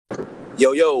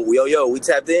Yo, we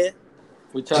tapped in?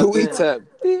 We tapped We in. tap.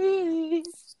 Hey,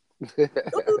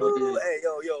 Oh yeah. Hey,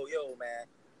 yo, man.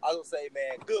 I was gonna say,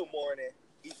 man, good morning,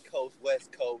 East Coast,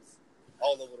 West Coast,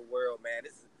 all over the world, man.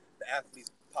 This is the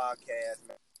Athletes Podcast,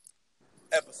 man.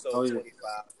 Oh Episode yeah. 25.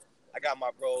 I got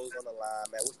my bros on the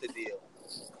line, man. What's the deal?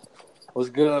 What's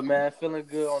good, man? Feeling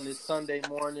good on this Sunday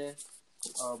morning.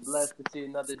 Blessed to see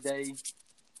another day.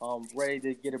 Ready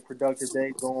to get a productive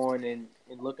day going and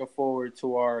looking forward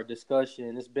to our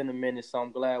discussion. It's been a minute, so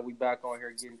I'm glad we back on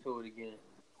here getting to it again.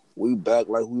 we back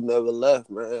like we never left,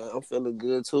 man. I'm feeling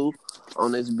good too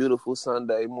on this beautiful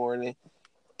Sunday morning.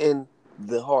 And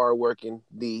the hardworking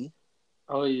D.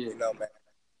 Oh yeah. You know, man.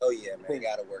 Oh, yeah, man. You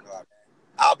gotta work hard, man.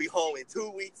 I'll be home in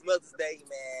 2 weeks, Mother's Day,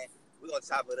 man. We're gonna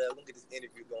chop it up. We're gonna get this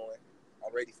interview going.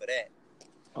 I'm ready for that.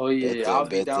 Oh yeah. Bet I'll that,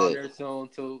 be bet down that. there soon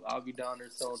too. I'll be down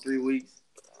there soon. 3 weeks.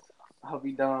 I'll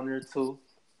be down there too.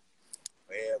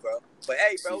 Yeah, bro. But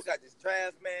hey, bro, we got this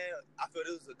draft, man. I feel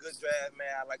this was a good draft, man.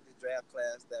 I like this draft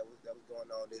class that was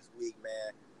going on this week,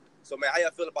 man. So, man, how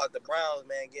y'all feel about the Browns,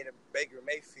 man, getting Baker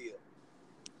Mayfield?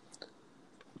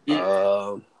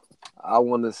 Yeah. I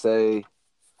want to say,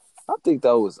 I think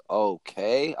that was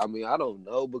okay. I mean, I don't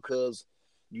know because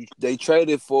they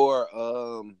traded for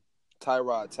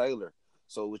Tyrod Taylor.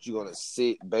 So, what you gonna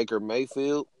sit Baker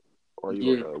Mayfield, or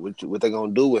you Yeah. gonna what they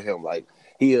gonna do with him? Like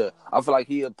I feel like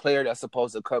he a player that's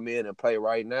supposed to come in and play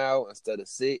right now instead of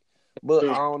sit. But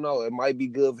I don't know. It might be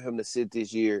good for him to sit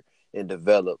this year and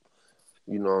develop.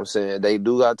 You know what I'm saying? They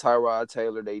do got Tyrod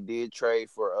Taylor. They did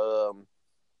trade for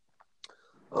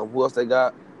who else they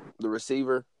got? The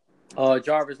receiver.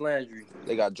 Jarvis Landry.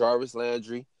 They got Jarvis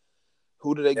Landry.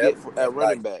 Who did they Yep, get at that's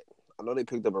running nice. back? I know they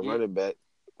picked up a Yeah. running back.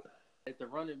 At the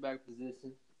running back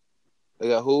position. They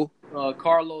got who?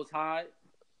 Carlos Hyde.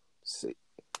 See.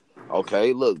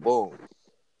 Okay, look, boom.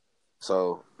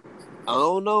 So I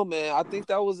don't know, man. I think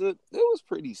it was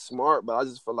pretty smart, but I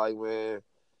just feel like, man,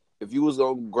 if you was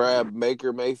gonna grab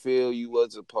Baker Mayfield, you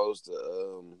was supposed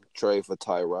to trade for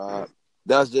Tyrod.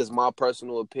 That's just my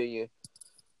personal opinion.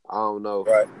 I don't know.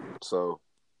 Right. So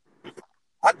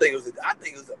I think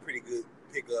it was a pretty good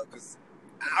pickup because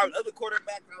our other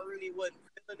quarterback, I really wasn't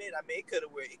feeling it. I mean, it could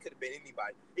have been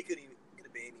anybody. It could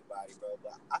have been anybody, bro.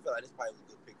 But I feel like this probably was a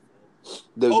good pick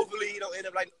for him. Hopefully, you don't end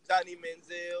up like Johnny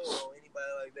Manziel or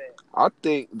anybody like that. I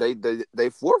think they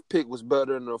fourth pick was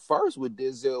better than the first with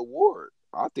Denzel Ward.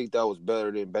 I think that was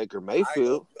better than Baker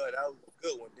Mayfield. That was a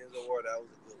good one. Denzel Ward, that was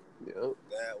a good one.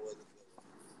 Yeah. That was a good one.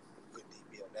 Good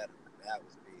DB on that one. That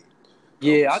was big.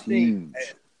 Yeah, I think.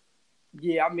 Huge.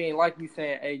 Yeah, I mean, like you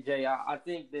saying, AJ, I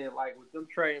think that, like, with them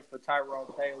trading for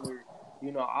Tyrod Taylor,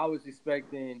 I was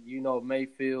expecting,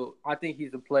 Mayfield. I think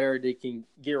he's a player that can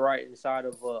get right inside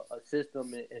of a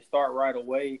system and start right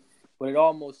away. But it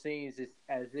almost seems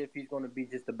as if he's going to be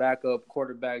just a backup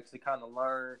quarterback to kind of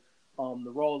learn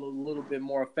the role a little bit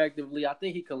more effectively. I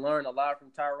think he can learn a lot from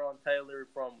Tyrod Taylor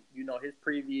from, his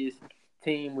previous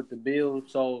team with the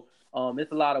Bills. So,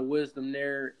 it's a lot of wisdom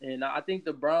there, and I think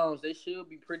the Browns, they should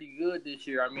be pretty good this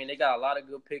year. I mean, they got a lot of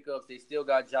good pickups. They still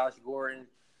got Josh Gordon.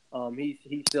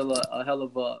 He's still a hell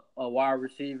of a wide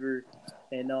receiver,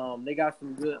 and they got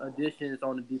some good additions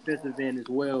on the defensive end as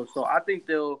well. So I think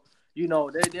they'll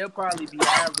probably be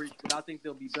average, but I think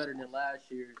they'll be better than last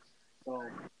year. So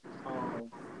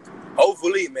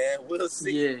Hopefully, man. We'll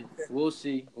see. yeah, we'll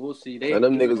see. And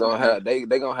them niggas gonna have they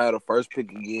gonna have the first pick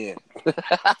again.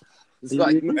 It's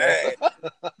like, Man,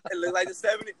 it look like the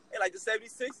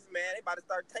 76ers, man. They about to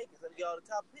start tanking. So they get all the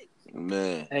top picks.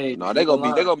 man, Hey, no, they're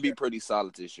gonna be pretty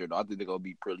solid this year. Though. I think they're gonna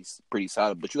be pretty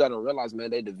solid. But you gotta realize, man,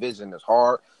 their division is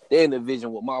hard. They're in the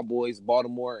division with my boys,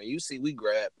 Baltimore, and you see, we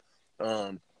grabbed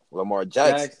Lamar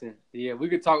Jackson. Yeah, we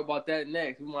could talk about that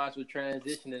next. We might as well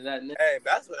transition to that next. Hey,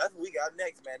 that's what we got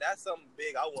next, man. That's something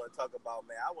big I want to talk about,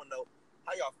 man. I want to know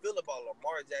how y'all feel about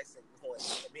Lamar Jackson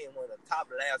being one of the top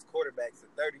last quarterbacks, the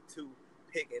 32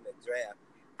 pick in the draft.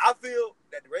 I feel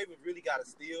that the Ravens really got to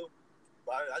steal,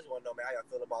 but I just want to know, man, how y'all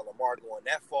feel about Lamar going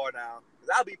that far now? Because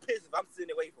I'll be pissed if I'm sitting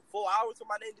there waiting for 4 hours for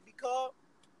my name to be called.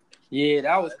 Yeah,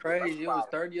 that was crazy. It was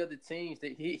 30 other teams.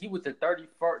 That he was the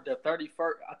 31st.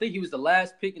 I think he was the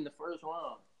last pick in the first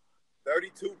round.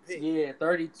 32 pick. Yeah,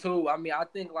 32. I mean, I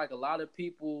think like a lot of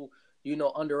people,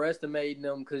 underestimating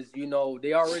them because,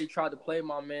 they already tried to play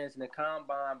my man's in the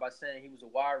combine by saying he was a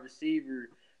wide receiver.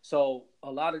 So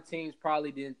a lot of teams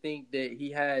probably didn't think that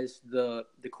he has the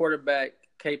quarterback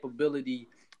capability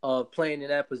of playing in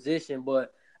that position.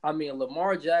 But, I mean,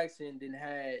 Lamar Jackson then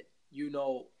had,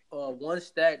 one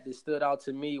stat that stood out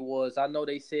to me was I know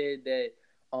they said that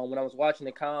when I was watching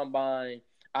the combine,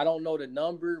 I don't know the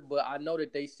number, but I know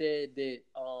that they said that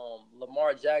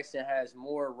Lamar Jackson has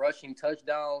more rushing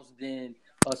touchdowns than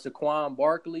Saquon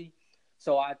Barkley.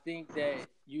 So I think that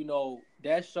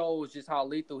that shows just how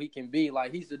lethal he can be.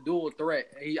 Like he's a dual threat.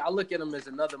 I look at him as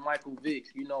another Michael Vick.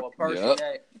 A person Yep.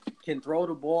 that can throw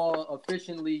the ball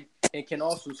efficiently and can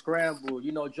also scramble.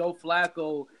 Joe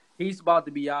Flacco. He's about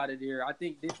to be out of there. I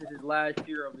think this is his last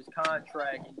year of his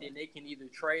contract, and then they can either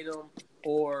trade him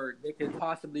or they could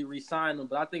possibly re-sign him.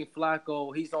 But I think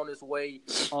Flacco, he's on his way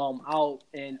out.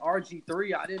 And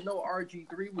RG3, I didn't know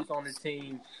RG3 was on the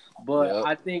team, but Yep.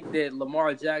 I think that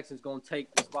Lamar Jackson's going to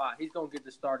take the spot. He's going to get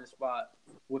the starting spot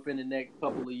within the next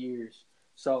couple of years.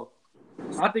 So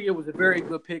I think it was a very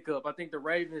good pickup. I think the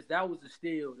Ravens, that was a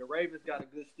steal. The Ravens got a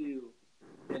good steal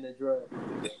in the draft.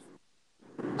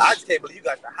 I just can't believe you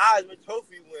got the Heisman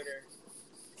Trophy winner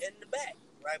in the back,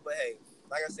 right? But hey,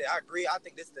 like I said, I agree. I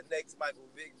think this is the next Michael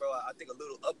Vick, bro. I think a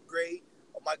little upgrade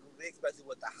of Michael Vick, especially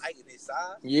with the height and his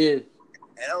size. Yeah.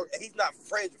 And he's not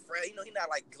fragile. He's not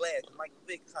like glass. Michael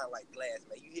Vick kind of like glass,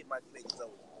 man. You hit Michael Vick, it's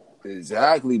over.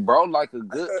 Exactly, bro. Like a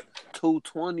good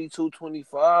 220,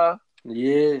 225.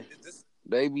 Yeah.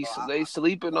 They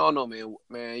sleeping on them, and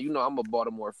man, I'm a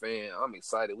Baltimore fan. I'm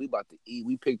excited. We about to eat.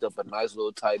 We picked up a nice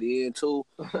little tight end too.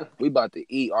 We about to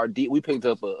eat. We picked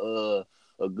up a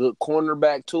good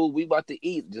cornerback too. We about to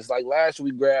eat. Just like last year,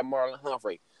 we grabbed Marlon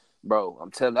Humphrey, bro.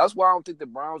 I'm telling you, that's why I don't think the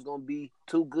Browns gonna be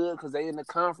too good because they in the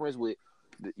conference with.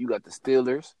 You got the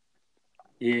Steelers.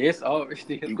 Yeah, it's over.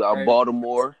 You got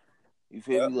Baltimore. You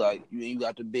feel me? Like you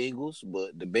got the Bengals,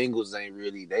 but the Bengals ain't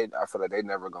really. I feel like they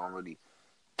never gonna really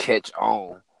catch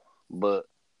on, but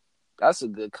that's a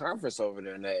good conference over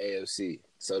there in that AFC.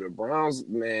 So the Browns,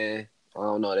 man, I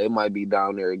don't know, they might be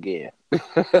down there again.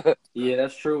 Yeah,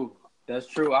 that's true. That's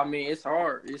true. I mean, it's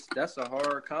hard. That's a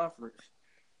hard conference,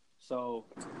 so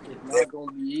it's not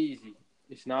gonna be easy.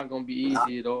 It's not gonna be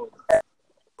easy at all.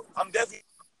 I'm definitely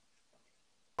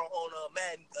on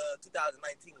Madden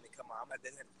 2019 when it come out. I'm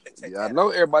at check I know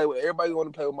everybody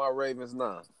want to play with my Ravens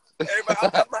now. I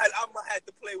might have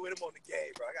to play with him on the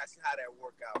game, bro. I got to see how that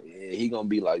work out. Yeah, he gonna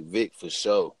be like Vic for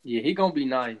sure. Yeah, he gonna be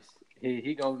nice.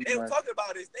 He gonna be They were nice. talking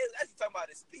about this. They was actually talking about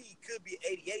his speed could be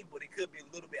 88, but it could be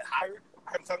a little bit higher.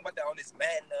 I heard him talking about that on this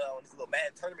little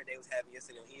Madden tournament they was having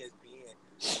yesterday on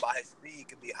ESPN about his speed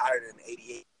could be higher than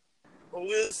 88. But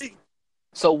we'll see.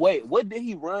 So wait, what did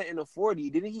he run in the 40?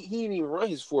 Didn't he didn't even run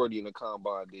his 40 in the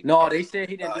combine, did he? No, they said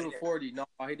he didn't do the 40. No,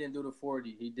 he didn't do the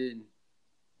 40. He didn't.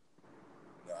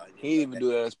 No, He didn't even do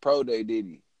that as pro day, did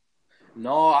he?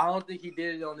 No, I don't think he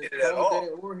did it on the Did it at all. day,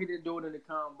 or he didn't do it in the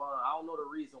combine. I don't know the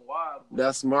reason why. But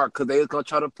That's smart because they was gonna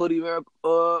try to put him at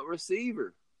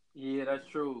receiver. yeah, that's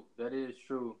true. That is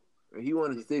true. And he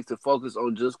wanted to stick to focus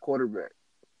on just quarterback.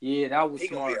 Yeah, that was He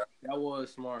gonna smart. be That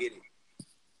was smart. Get it.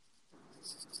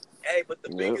 Hey, but the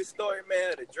biggest story,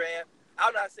 man, of the draft.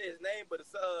 I'm not saying his name, but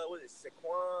it's what is it,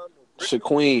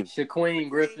 Shaquem. Shaquem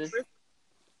Griffin.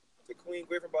 Shaquem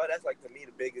Griffin, bro. That's like to me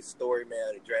the biggest story,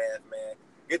 man, of the draft, man.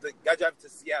 Got drafted to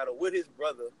Seattle with his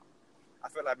brother. I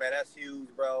feel like, man, that's huge,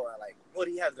 bro. Like, what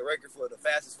he has the record for the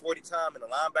fastest 40 time in the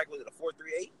linebacker, was it a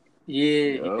 4.38? Yeah,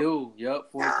 he Yep. do.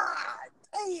 Yep. God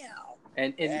damn.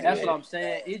 And that's what I'm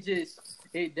saying.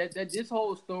 This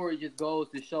whole story just goes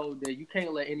to show that you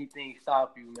can't let anything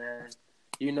stop you, man.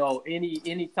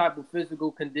 Any type of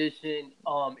physical condition,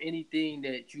 anything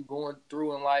that you going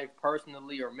through in life,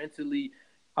 personally or mentally.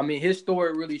 I mean, his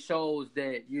story really shows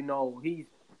that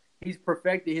he's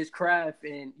perfected his craft,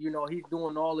 and he's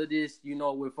doing all of this,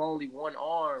 with only one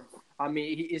arm. I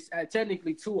mean, it's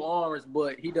technically two arms,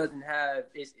 but he doesn't have.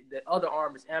 The other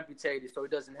arm is amputated, so he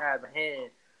doesn't have a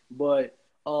hand. But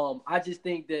I just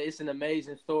think that it's an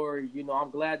amazing story.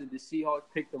 I'm glad that the Seahawks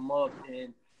picked him up,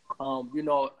 and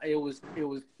it was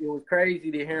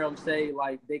crazy to hear him say,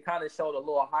 like, they kind of showed a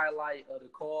little highlight of the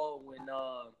call when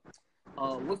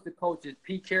what's the coach's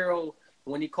Pete Carroll,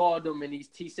 when he called him and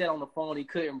he said on the phone he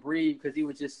couldn't breathe because he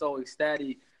was just so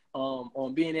ecstatic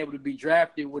on being able to be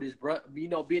drafted with his brother,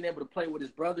 being able to play with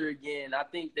his brother again. I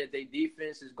think that their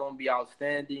defense is going to be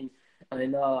outstanding.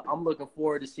 And I'm looking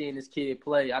forward to seeing this kid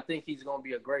play. I think he's going to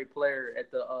be a great player at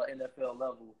the NFL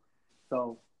level.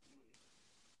 So,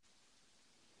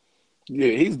 Yeah,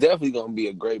 he's definitely gonna be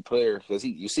a great player because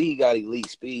he got elite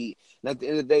speed. And at the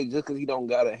end of the day, just because he don't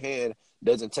got a hand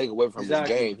doesn't take away from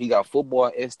Exactly. his game. He got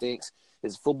football instincts.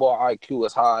 His football IQ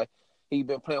is high. He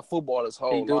been playing football his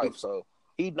whole life, so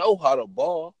he know how to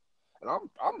ball. And I'm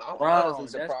honestly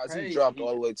surprised he dropped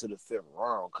all the way to the 5th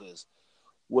round because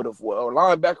with a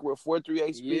linebacker with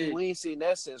 4.38 speed, we ain't seen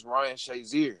that since Ryan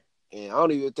Shazier. And I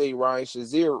don't even think Ryan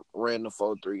Shazier ran the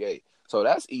 4.38. So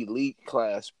that's elite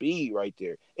class speed right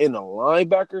there. And the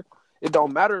linebacker, it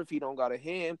don't matter if he don't got a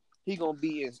hand. He gonna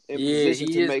be in position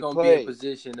he to is make gonna be in plays.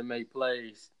 position to make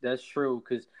plays. That's true.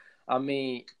 Because I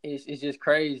mean, it's just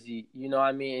crazy. You know what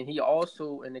I mean? And he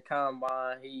also in the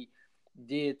combine he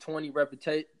did 20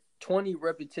 repetitions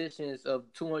of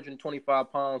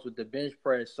 225 pounds with the bench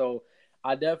press. So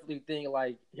I definitely think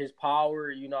like his power.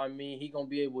 You know what I mean? He gonna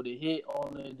be able to hit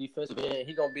on the defensive end.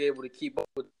 He gonna be able to keep up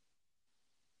with.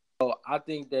 So I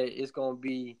think that it's gonna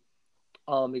be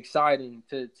exciting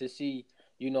to see,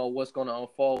 you know, what's gonna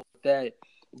unfold with that.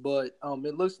 But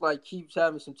it looks like keeps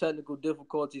having some technical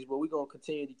difficulties, but we're gonna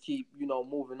continue to keep, you know,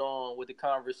 moving on with the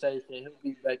conversation. He'll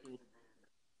be back in.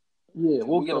 Yeah,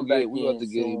 we'll get him back We about in to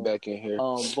get him soon. back in here.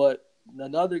 But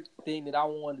another thing that I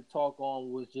wanted to talk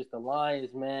on was just the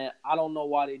Lions, man. I don't know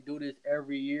why they do this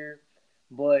every year,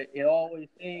 but it always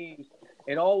seems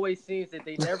that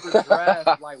they never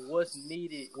draft like what's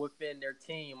needed within their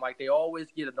team. Like they always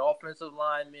get an offensive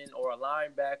lineman or a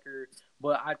linebacker,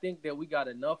 but I think that we got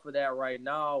enough of that right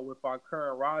now with our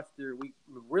current roster. We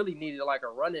really needed like a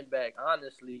running back,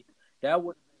 honestly. That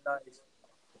would have been nice.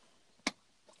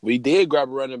 We did grab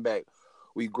a running back.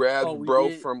 We grabbed We bro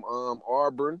did? from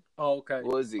Auburn. Oh, okay.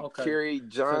 What was it? Okay. Kerry So they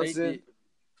Johnson. did.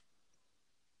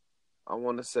 I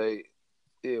want to say,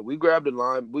 yeah, we grabbed the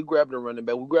line. We grabbed the running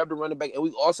back. We grabbed the running back, and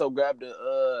we also grabbed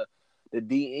the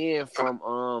DN from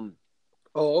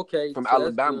Oh, okay. from So that's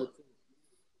Alabama. good.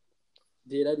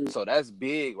 Yeah, that is. So that's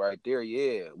big right there.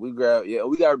 Yeah, we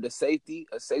grabbed a safety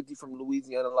from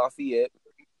Louisiana Lafayette.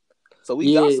 So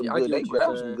we got some Yeah, I good. get They what you're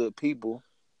grabbed some saying. good people.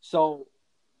 So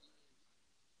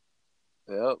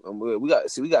Yep, and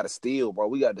we got a steal, bro.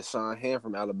 We got Deshaun Hand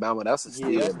from Alabama. That's a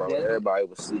steal, bro. Everybody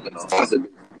was sleeping on.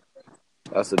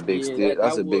 That's a big steal.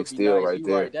 That's that a big would be steal nice. right You're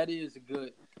there. right. That is a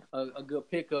good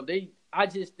pickup. I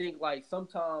just think like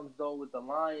sometimes though with the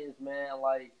Lions, man,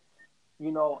 like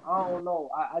you know, I don't know.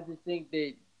 I just think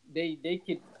that we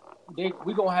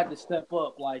gonna have to step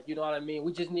up. Like you know what I mean.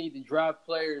 We just need to draft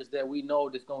players that we know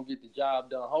that's gonna get the job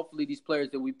done. Hopefully, these players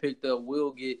that we picked up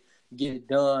will get it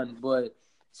done. But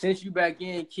since you back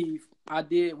in, Keith,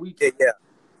 Yeah.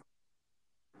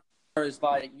 It's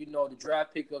like, you know, the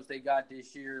draft pickups they got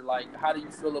this year, like, how do you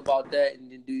feel about that?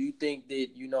 And then do you think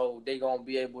that, you know, they going to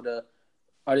be able to,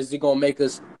 or is it going to make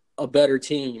us a better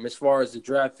team as far as the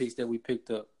draft picks that we picked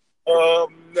up? No.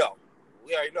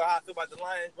 We already know how I feel about the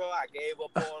Lions, bro. I gave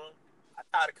up on them. I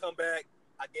tried to come back.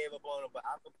 I gave up on them, but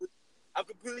I'm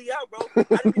completely out, bro. I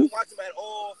didn't even watch them at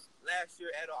all last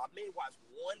year at all. I may watch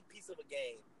one piece of a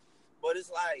game, but it's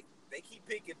like they keep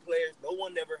picking players no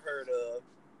one never heard of.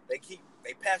 They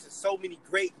passing so many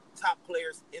great top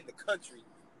players in the country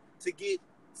to get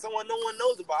someone no one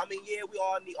knows about. I mean, yeah, we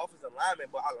all need offensive linemen,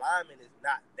 but our lineman is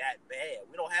not that bad.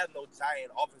 We don't have no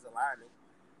giant offensive lineman.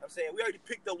 I'm saying we already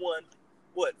picked up one,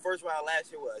 first round last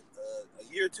year, a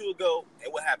year or two ago,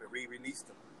 and what happened? We released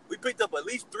them. We picked up at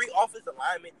least 3 offensive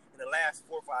linemen in the last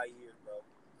 4 or 5 years, bro.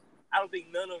 I don't think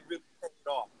none of them really paid it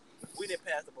off. We didn't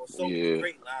pass up on so many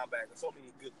great linebackers, so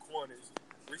many good corners,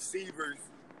 receivers.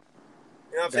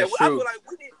 You know what I'm saying? I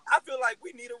feel like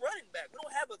we need a running back. We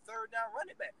don't have a third down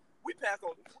running back. We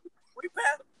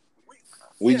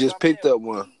just picked up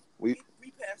one. We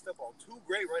passed up on 2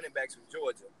 great running backs from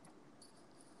Georgia.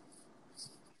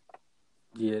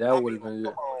 Yeah, that would have been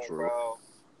good. Bro.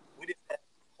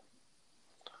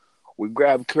 We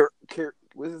grabbed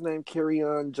what's his name?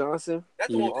 Kerryon Johnson.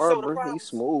 That's from Auburn. He's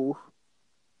smooth.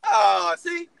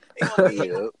 See?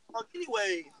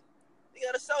 Anyways. He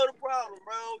got a shoulder problem,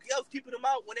 bro. He was keeping them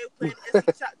out when they were playing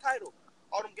the SEC title.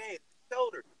 All them games.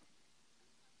 Shoulder.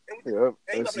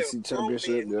 SEC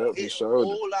championship. His A shoulder.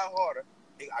 whole lot harder.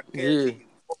 I guarantee you.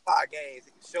 4 or 5 games,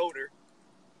 shoulder.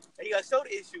 And he got shoulder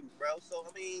issues, bro. So,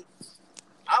 I mean,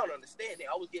 I don't understand that.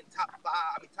 I was getting top 10,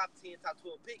 top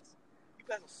 12 picks. You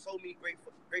guys have so many great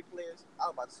players.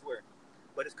 I'm about to swear.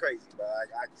 But it's crazy, bro.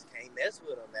 I just can't mess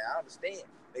with them, man. I understand.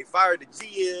 They fired the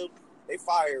GM. They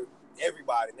fired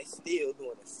everybody, and they still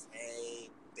doing the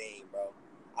same thing, bro.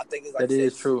 I think it's like that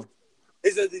is true.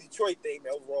 It's a Detroit thing,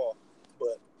 man, overall.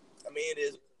 But I mean, it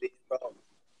is, bro.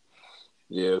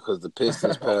 Yeah, because the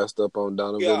Pistons passed up on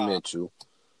Donovan Mitchell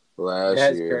last year.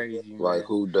 That's crazy, man. Like,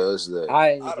 who does that?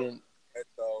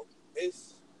 So it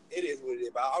is what it is.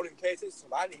 But I don't even pay attention to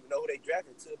them. I didn't even know who they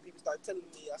drafted until people started telling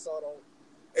me. I saw it on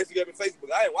Instagram and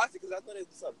Facebook. I didn't watch it because I thought it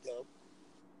was something dumb.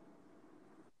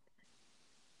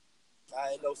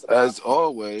 I didn't know something. As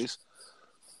always.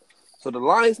 So the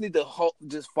Lions need to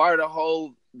just fire the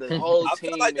whole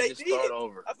team like and just start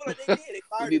over. I feel like they did. They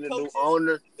fired we need the a coaches, new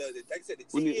owner. Like I said, the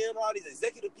GM, all these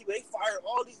executive people. They fired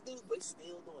all these dudes, but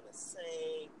still doing the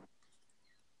same.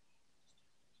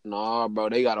 Nah, bro,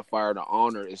 they gotta fire the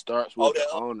owner. It starts with the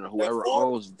owner, whoever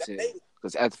owns the team.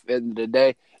 Because at the end of the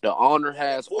day, the owner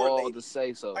has all the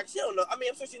say so. Like, she don't know. I mean,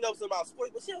 I'm sure she knows something about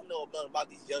sports, but she don't know nothing about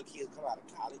these young kids coming out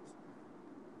of college.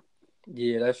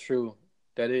 Yeah, that's true.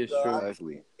 That is true.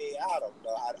 Exactly. I don't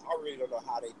know. I really don't know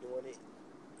how they doing it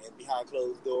and behind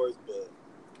closed doors, but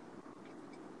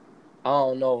I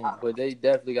don't know. But they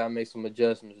definitely got to make some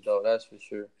adjustments, though. That's for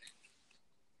sure.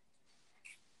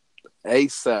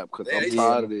 ASAP, because I'm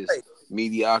tired of this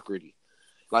mediocrity.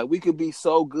 Like, we could be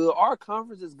so good. Our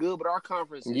conference is good, but our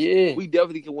conference is, we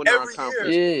definitely can win our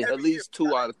conference at least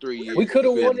 2 out of 3 years. We could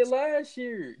have won it last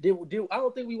year. I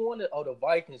don't think we won it. Oh, the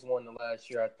Vikings won it last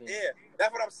year, I think. Yeah,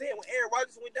 that's what I'm saying. When Aaron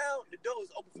Rodgers went down, the door was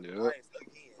open for the Lions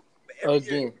again. But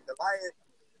every year, the Lions.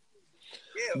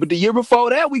 Yeah. But the year before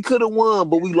that, we could have won,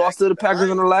 but we lost to the Packers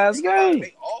in the last game.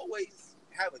 They always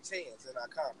have a chance in our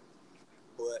conference.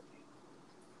 But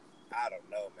I don't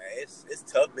know, man. It's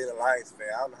tough being a Lions fan.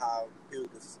 I don't know how people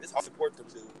it's hard to support them,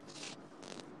 dude.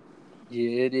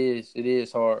 Yeah, it is. It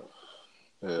is hard.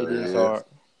 It is hard.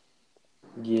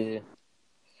 Yeah.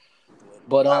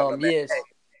 But yes. Hey,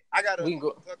 I gotta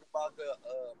talk about the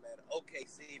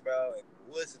OKC, bro. And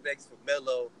what's next for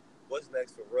Melo? What's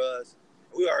next for Russ?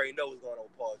 We already know what's going on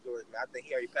with Paul George, man. I think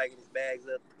he already packing his bags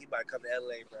up. He might come to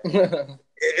LA, bro. hey,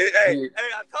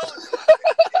 I told you.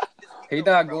 He's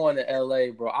not going to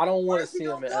LA, bro. I don't want to see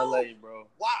him in LA, bro.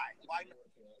 Why? Why not?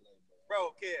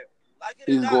 Bro, kid.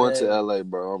 He's going to LA,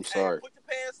 bro. I'm sorry. Put your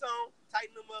pants on,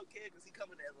 tighten them up, kid, because he's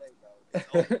coming to LA, bro.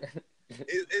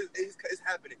 It's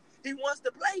happening. He wants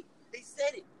to play. He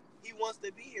said it. He wants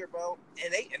to be here, bro.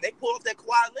 And they pull off that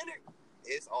Kawhi Leonard.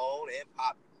 It's on and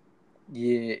popping.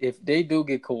 Yeah, if they do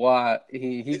get Kawhi,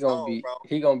 he gonna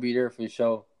be there for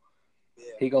sure.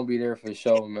 Yeah. He gonna be there for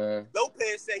sure, man.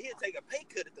 Lopez said he'll take a pay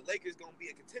cut if the Lakers gonna be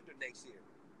a contender next year.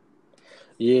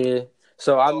 Yeah.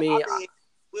 So I mean,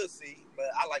 we'll see.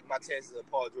 But I like my chances of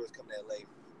Paul George coming to LA.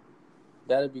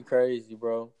 That'd be crazy,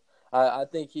 bro. I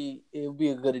think it would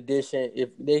be a good addition if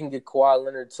they can get Kawhi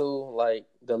Leonard too. Like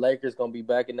the Lakers gonna be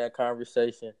back in that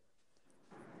conversation.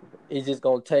 It's just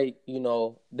gonna take,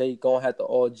 they gonna have to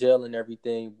all gel and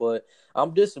everything. But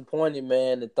I'm disappointed,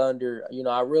 man. The Thunder, I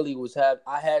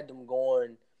had them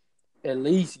going at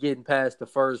least getting past the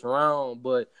first round.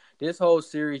 But this whole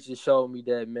series just showed me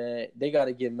that, man, they got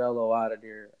to get Melo out of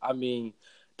there. I mean,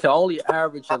 to only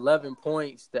average 11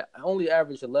 points, man,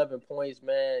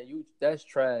 that's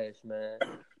trash, man.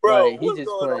 Bro, like, he just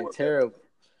playing terrible.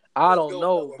 I don't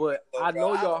know, but I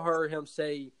know y'all heard him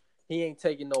say he ain't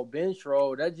taking no bench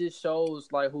role. That just shows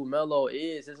like who Melo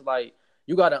is. It's like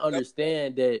you got to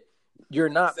understand that you're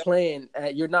not playing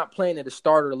at the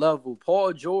starter level.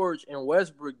 Paul George and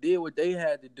Westbrook did what they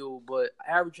had to do, but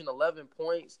averaging 11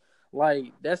 points,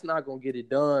 like that's not gonna get it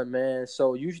done, man.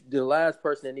 So the last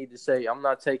person that need to say I'm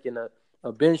not taking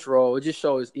a bench role. It just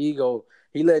shows his ego.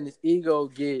 He letting his ego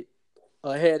get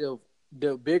ahead of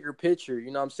the bigger picture.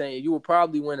 You know what I'm saying? You would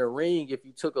probably win a ring if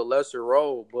you took a lesser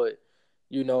role, but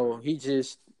he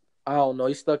just, I don't know,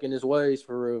 he's stuck in his ways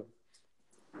for real.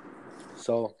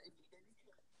 So,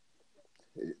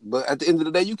 but at the end of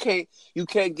the day, you can't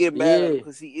get mad at him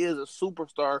because he is a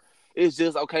superstar. It's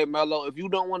just, okay, Melo, if you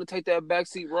don't want to take that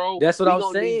backseat role, that's what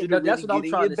I'm saying. That's what I'm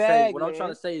trying to say. What I'm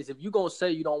trying to say is, if you're gonna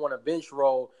say you don't want a bench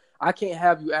role, I can't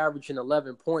have you averaging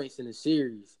 11 points in a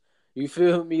series. You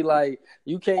feel me? Like,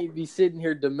 you can't be sitting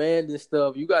here demanding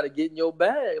stuff. You got to get in your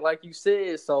bag, like you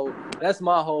said. So that's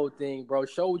my whole thing, bro.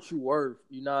 Show what you worth.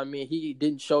 You know what I mean? He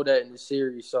didn't show that in the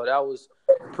series, so that was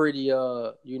pretty,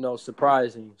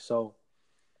 surprising. So,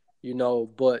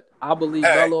 but I believe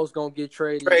Melo's gonna get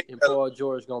traded and Paul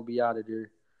George gonna be out of there.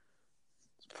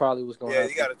 It's probably what's gonna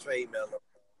happen. Yeah, you got to trade Melo.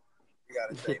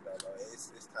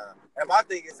 It's time. And my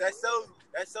thing is that shows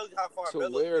you how far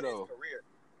Melo's in his career.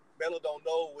 Melo don't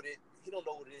know what he don't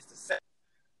know what it is to say.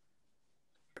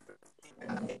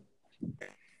 You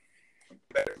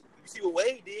see what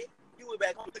Wade did? He went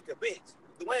back home and took the bench.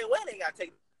 Dwayne Wade ain't got to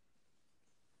take.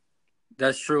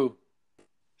 That's true.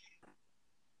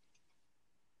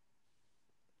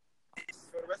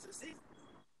 For the rest of the season,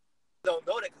 don't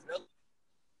know that because Melo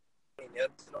ain't never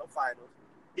been no finals.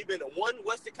 He been to one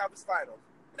Western Conference Finals,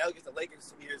 and that was against the Lakers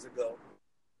some years ago.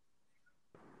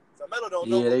 So Melo don't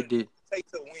know what it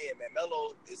takes to win, man.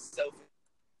 Melo is selfish.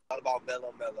 All about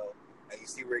Melo. And you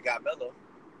see where he got Melo.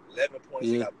 11 points.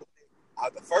 He got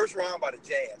out the first round by the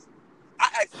Jazz. I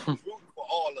actually was rooting for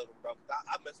all of them, bro.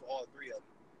 I messed with all three of them.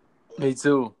 But me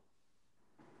too.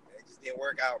 It just didn't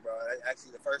work out, bro.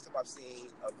 Actually, the first time I've seen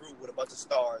a group with a bunch of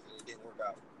stars, and it didn't work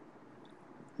out.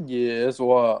 Yeah, it's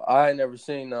wild. I ain't never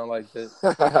seen nothing like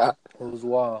that. It was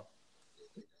wild.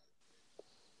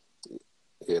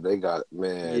 Yeah, they got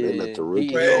man. They let Yeah, the he rookie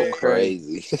he go went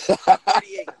crazy. crazy.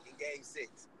 38 in game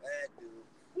 6. That dude.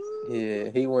 Yeah,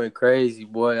 he went crazy,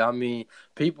 boy. I mean,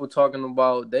 people talking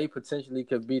about they potentially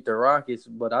could beat the Rockets,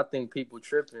 but I think people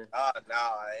tripping. Oh, no,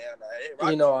 hell no. You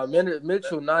Rockets know, are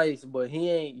Mitchell nice, but he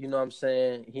ain't. You know what I'm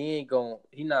saying?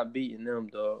 He not beating them,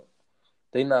 dog.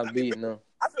 They I not mean, beating them.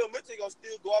 I feel Mitchell gonna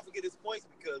still go off and get his points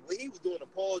because when he was doing the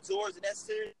Paul George in that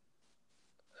series,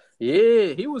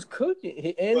 Yeah, he was cooking,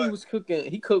 he but was cooking.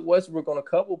 He cooked Westbrook on a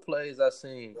couple plays I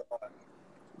seen.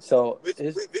 So it's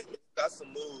Mitchell got some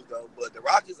moves though. But the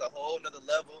Rockets a whole nother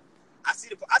level. I see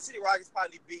the Rockets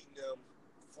probably beating them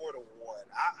 4-1.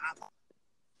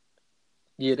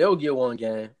 yeah, they'll get one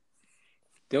game.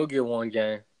 They'll get one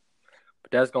game,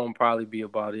 but that's gonna probably be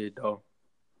about it, though.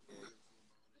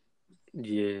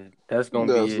 Yeah, that's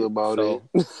gonna That's be it. about it.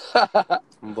 So,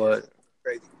 but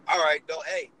Crazy. All right, though.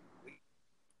 Hey, we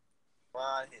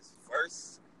won his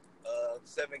first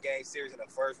 7-game series in the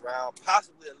first round,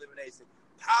 possibly elimination,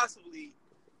 possibly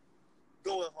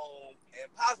going home,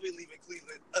 and possibly leaving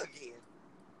Cleveland again.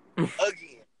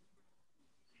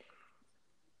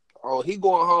 Oh, he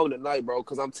going home tonight, bro.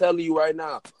 Because I'm telling you right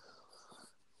now,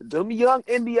 them young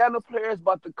Indiana players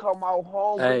about to come out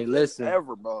hungry hey, listen. as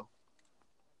ever, bro.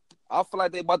 I feel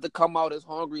like they about to come out as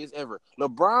hungry as ever.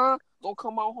 LeBron gonna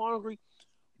come out hungry,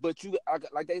 but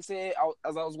like they said,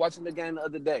 as I was watching the game the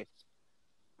other day,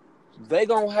 they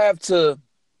gonna have to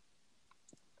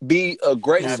be a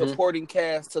great supporting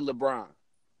cast to LeBron.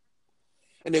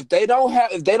 And if they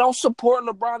don't support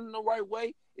LeBron in the right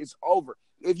way, it's over.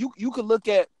 If you can go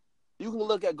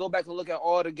back and look at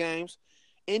all the games,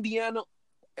 Indiana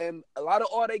and a lot of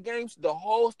all their games, the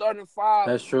whole starting five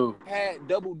That's true. had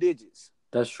double digits.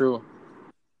 That's true.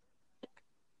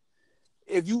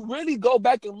 If you really go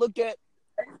back and look at,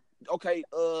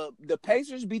 the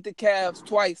Pacers beat the Cavs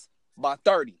twice by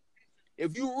 30.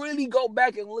 If you really go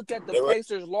back and look at the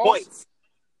Pacers' losses,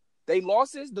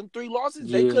 them 3 losses,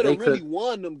 they could have really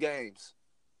won them games.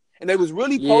 And they was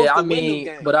really supposed to win them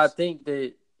games. But I think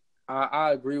that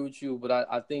I agree with you, but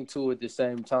I think too at the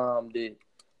same time that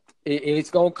it's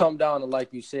gonna come down to,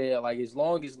 like you said, like as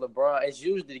long as LeBron, it's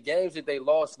usually the games that they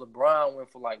lost, LeBron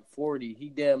went for like 40. He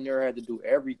damn near had to do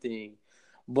everything.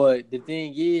 But the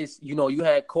thing is, you know, you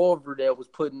had Culver that was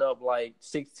putting up like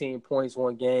 16 points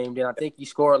one game. Then I think he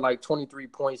scored like 23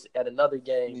 points at another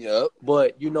game. Yep.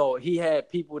 But, you know, he had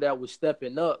people that was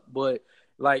stepping up. But,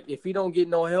 like, if he don't get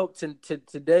no help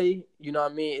today, you know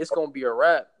what I mean, it's going to be a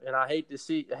wrap. And I hate to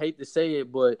say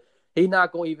it, but he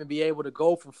not going to even be able to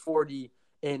go for 40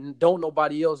 and don't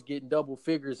nobody else getting double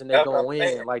figures and they're going to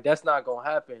win. Like, that's not going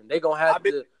to happen. They're going to have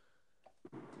to.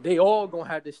 They all gonna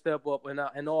have to step up, and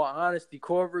in all honesty,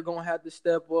 Corver gonna have to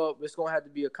step up. It's gonna have to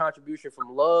be a contribution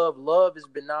from Love. Love has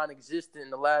been non-existent in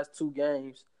the last 2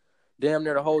 games, damn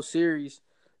near the whole series.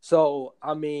 So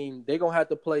I mean, they gonna have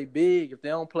to play big. If they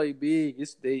don't play big,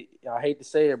 I hate to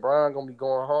say it, Brian gonna be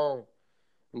going home.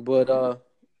 But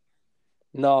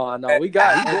no, we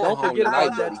got. Don't forget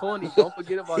about that 20. Don't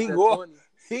forget about that 20.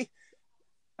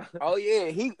 Oh yeah,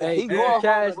 he get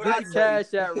the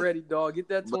cash out ready, dog. Get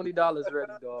that $20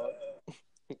 ready, dog.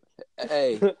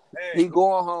 Hey, he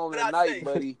going home tonight,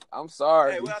 buddy. I'm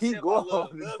sorry. He going home.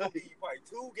 Love gonna be probably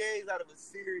 2 games out of a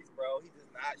series, bro. He does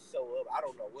not show up. I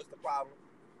don't know what's the problem.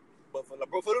 But for them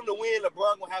to win,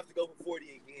 LeBron gonna have to go for 40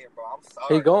 again, bro. I'm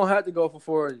sorry. He gonna have to go for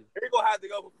 40. He gonna have to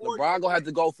go for 40. LeBron gonna have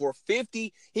to go for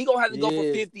 50. He gonna have to go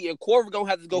for 50, and Corver gonna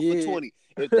have to go for 20.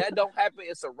 If that don't happen,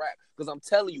 it's a wrap. Because I'm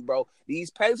telling you, bro, these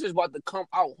Pacers about to come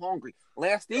out hungry.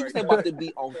 Lance Stevenson about to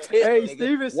be on tip. Hey,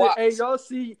 Stevenson. Hey, y'all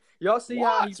see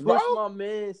how he pushed my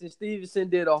man? And Stevenson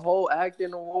did a whole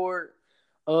acting award.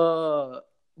 The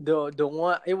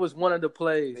one, it was one of the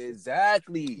plays.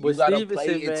 Exactly. But you gotta Stevenson, play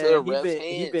man, into the ref's hands.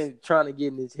 He been trying to get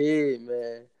in his head,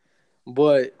 man.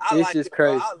 But it's just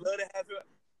crazy. I love to have him.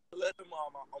 Let him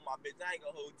on my bitch. I ain't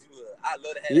gonna hold you up. I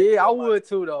love to have. Yeah, I would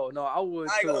too, though. No, I would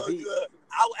too. I ain't gonna hold you up.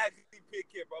 I would actually pick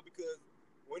him, bro, because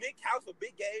when it counts for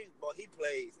big games, bro, he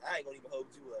plays. I ain't gonna even hold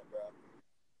you up, bro.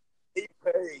 He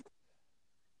plays.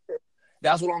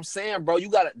 That's what I'm saying, bro.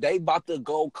 They about to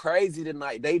go crazy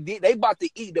tonight. They about to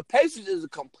eat. The Pacers is a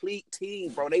complete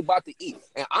team, bro. They about to eat.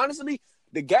 And honestly,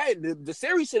 the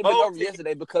series should have been over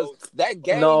yesterday because that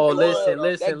game. No, listen.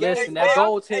 That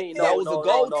goal team. That was a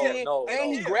goal team.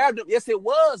 And he grabbed him. Yes, it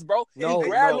was, bro. No, he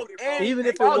grabbed him. And even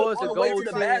if it was a goal team.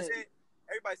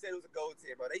 Everybody said it was a goal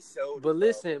team, bro. They showed. But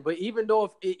listen, but even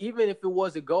if it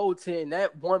was a goal team,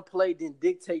 that one play didn't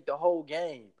dictate the whole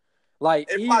game. Like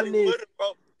it even probably would have,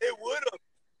 bro. It would have.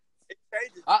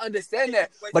 changes. I understand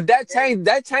that, Situations but of that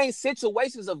games. changed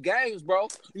situations of games, bro.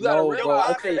 You gotta No, Your bro. realize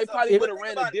mindset. Okay, they So, probably if would but have think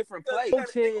ran a about it. different Because play. you got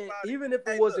to think goaltend, about it. even if it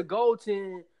Hey, was a look.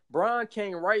 goaltend, Brian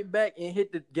came right back and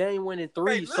hit the game-winning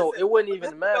Okay, three, so listen. it wouldn't even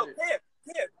Listen, though, matter. Cam,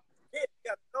 you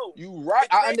got to know. You right.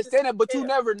 It I changes. understand that, but you Cam,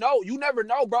 never know. You never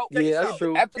know, bro. check Yeah, this that's out.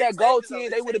 true. After that goaltend,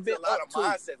 It they would have changes been a lot up of two.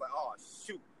 mindsets. Like, oh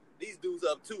shoot, these dudes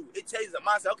up too. It changes the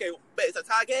mindset. Okay, but it's a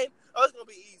tie game. Oh, it's gonna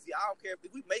be easy. I don't care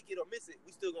if we make it or miss it.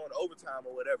 We still going to overtime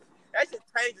or whatever. That just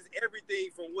changes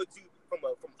everything from what you from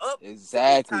up.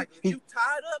 Exactly. If you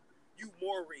tied up, you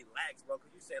more relaxed, bro.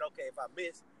 Because you said, okay, if I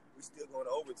miss, we still going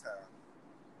to overtime.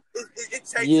 It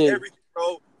changes everything,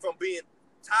 bro, from being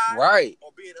tied Right.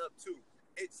 or being up two.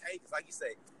 It changes, like you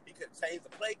say. You could change the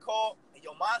play call, and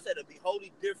your mindset will be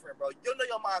wholly different, bro. You know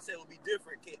your mindset will be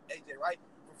different, AJ, right?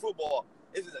 For football,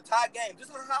 this is a tie game.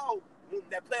 Just like how when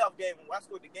that playoff game when I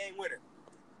scored the game winner,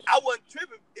 I wasn't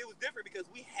tripping. It was different because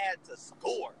we had to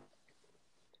score.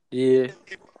 Yeah.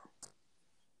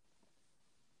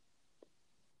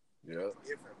 Yeah.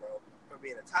 Different, bro, from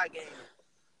being a tie game.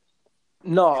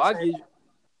 No, I get you.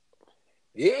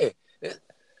 Yeah.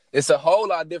 It's a whole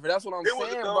lot different. That's what I'm It was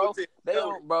a saying, double bro. team. They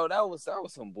don't, bro. That was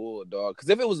some bull, dog. Because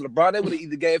if it was LeBron, they would have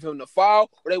either gave him the foul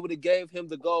or they would have gave him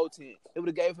the goaltend. They would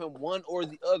have gave him one or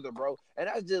the other, bro. And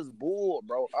that's just bull,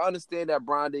 bro. I understand that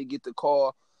Brian didn't get the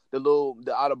call, the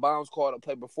out of bounds call to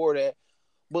play before that.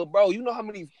 But bro, you know how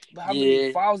many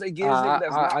fouls they give this nigga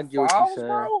that's I not get what you're fouls, saying.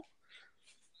 bro?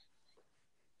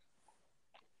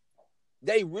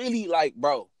 They really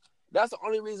bro. That's the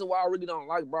only reason why I really don't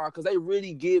like Bron, because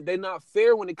they're not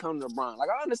fair when it comes to Bron. Like,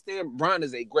 I understand Bron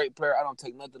is a great player. I don't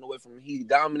take nothing away from him. He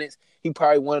dominates. He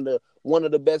probably one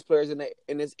of the best players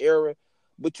in this era.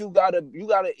 But you gotta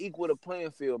equal the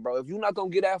playing field, bro. If you're not gonna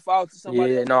get that foul to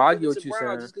somebody else, I give get it what to you're Bron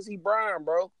saying. just because he Bron,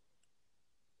 bro.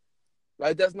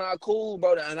 Like, that's not cool,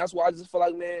 bro. And that's why I just feel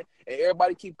like, man, and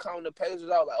everybody keep calling the Pacers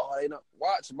out like, oh, they not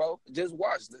watch, bro. Just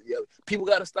watch. People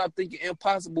got to stop thinking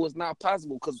impossible is not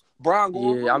possible because Bron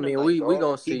going home tonight, we dog.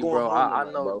 gonna He see, going bro. home I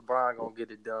tonight, know bro. Brian gonna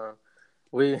get it done.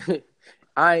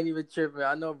 I ain't even tripping.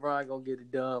 I know Brian gonna get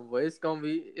it done, but it's gonna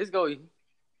be. He gonna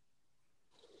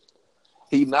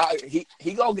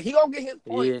get his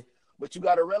points. Yeah. But you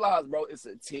gotta realize, bro, it's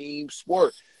a team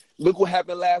sport. Look what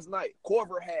happened last night.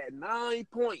 Corver had 9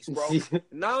 points, bro.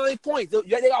 9 points.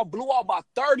 They all blew out by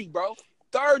 30, bro.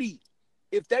 30.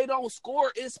 If they don't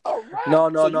score, it's a wrap. No.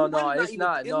 Really It's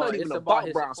not. It's not even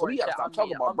about Bron. So we gotta stop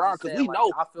talking about Bron because we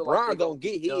know Bron gonna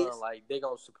get his. Like, they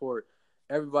gonna support.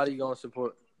 Everybody gonna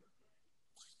support.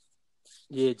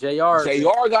 Yeah, JR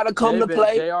gotta come to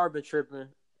play. JR been tripping.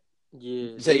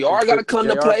 Yeah, JR gotta come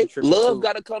to play. Love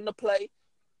gotta come to play.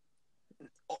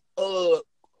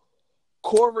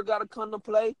 Corver gotta come to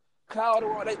play.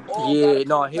 Calderon, they all gotta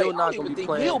come to play. Hill not gonna be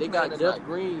playing. They got Jeff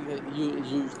Green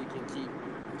usually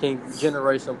can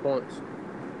generate some points.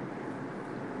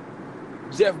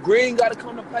 Jeff Green got to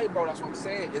come to play, bro. That's what I'm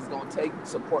saying. It's going to take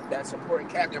supporting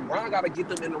captain. Brian got to get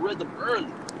them in the rhythm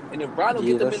early. And if Brian don't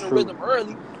get them in the rhythm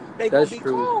early, they going to be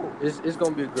cold. It's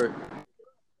going to be great.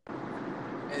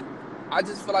 And I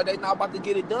just feel like they're not about to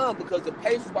get it done because the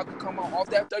Pacers about to come off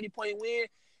that 30-point win.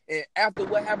 And after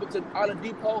what happened to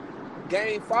Oladipo,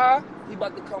 Game 5, he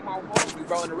about to come out hungry,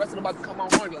 bro. And the rest of them about to come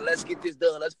out hungry. Let's get this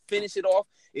done. Let's finish it off.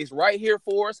 It's right here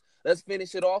for us. Let's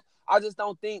finish it off. I just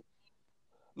don't think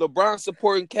LeBron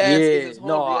supporting cast is as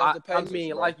hungry as the Pacers. I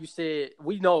mean, bro. like you said,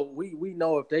 we know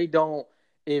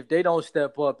if they don't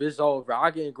step up, it's over.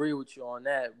 I can agree with you on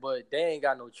that, but they ain't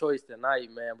got no choice tonight,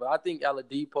 man. But I think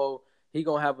Oladipo, he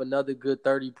gonna have another good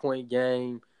 30-point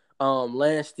game.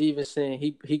 Lance Stevenson,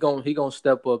 he gonna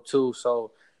step up too.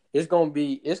 So it's gonna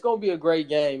be a great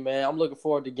game, man. I'm looking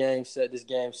forward to this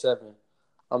game 7.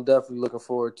 I'm definitely looking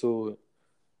forward to it.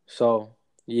 So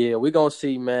yeah, we gonna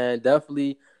see, man.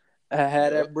 Definitely. I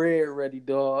had that bread ready,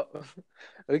 dog.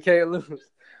 We can't lose.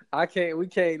 We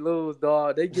can't lose,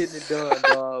 dog. They getting it done,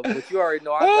 dog. But you already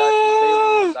know I got you. They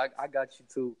lose, I got you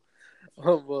too.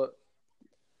 But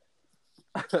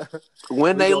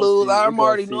when they lose, I'm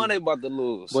already knowing they about to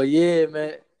lose. But yeah,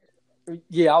 man.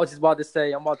 Yeah, I was just about to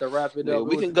say I'm about to wrap it up.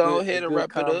 We can go ahead and wrap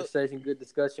it up. Conversation, good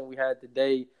discussion we had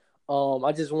today.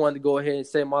 I just wanted to go ahead and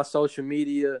say my social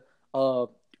media.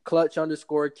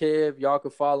 Clutch_Kev. Y'all can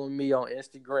follow me on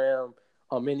Instagram,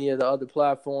 any of the other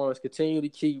platforms. Continue to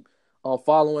keep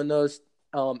following us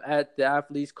at the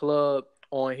Athletes Club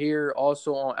on here,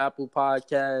 also on Apple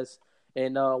Podcasts.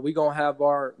 And we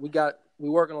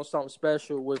working on something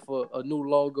special with a new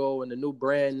logo and a new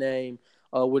brand name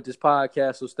with this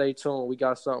podcast. So stay tuned. We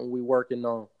got something we working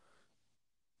on.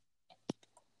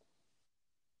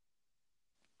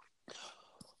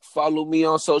 Follow me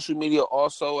on social media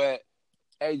also at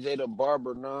AJ the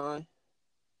Barber 9.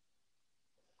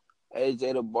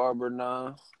 AJ the Barber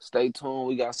 9. Stay tuned.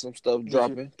 We got some stuff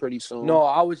dropping pretty soon. No,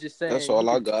 I was just That's saying you all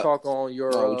I could got. talk on What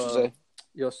you say?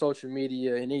 your social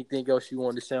media and anything else you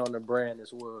want to say on the brand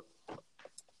as well.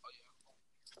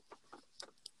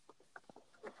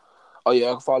 Oh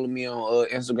yeah, follow me on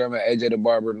Instagram at AJ the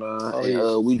Barber 9. Oh, and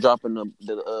yeah. We dropping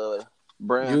the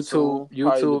brand soon. Probably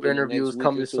YouTube within the interviews next week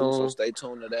coming or two, soon. so stay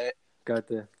tuned to that. Got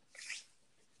that.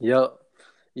 Yep.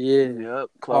 Yeah. Yep. All right,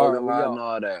 Clothing line and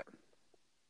all that.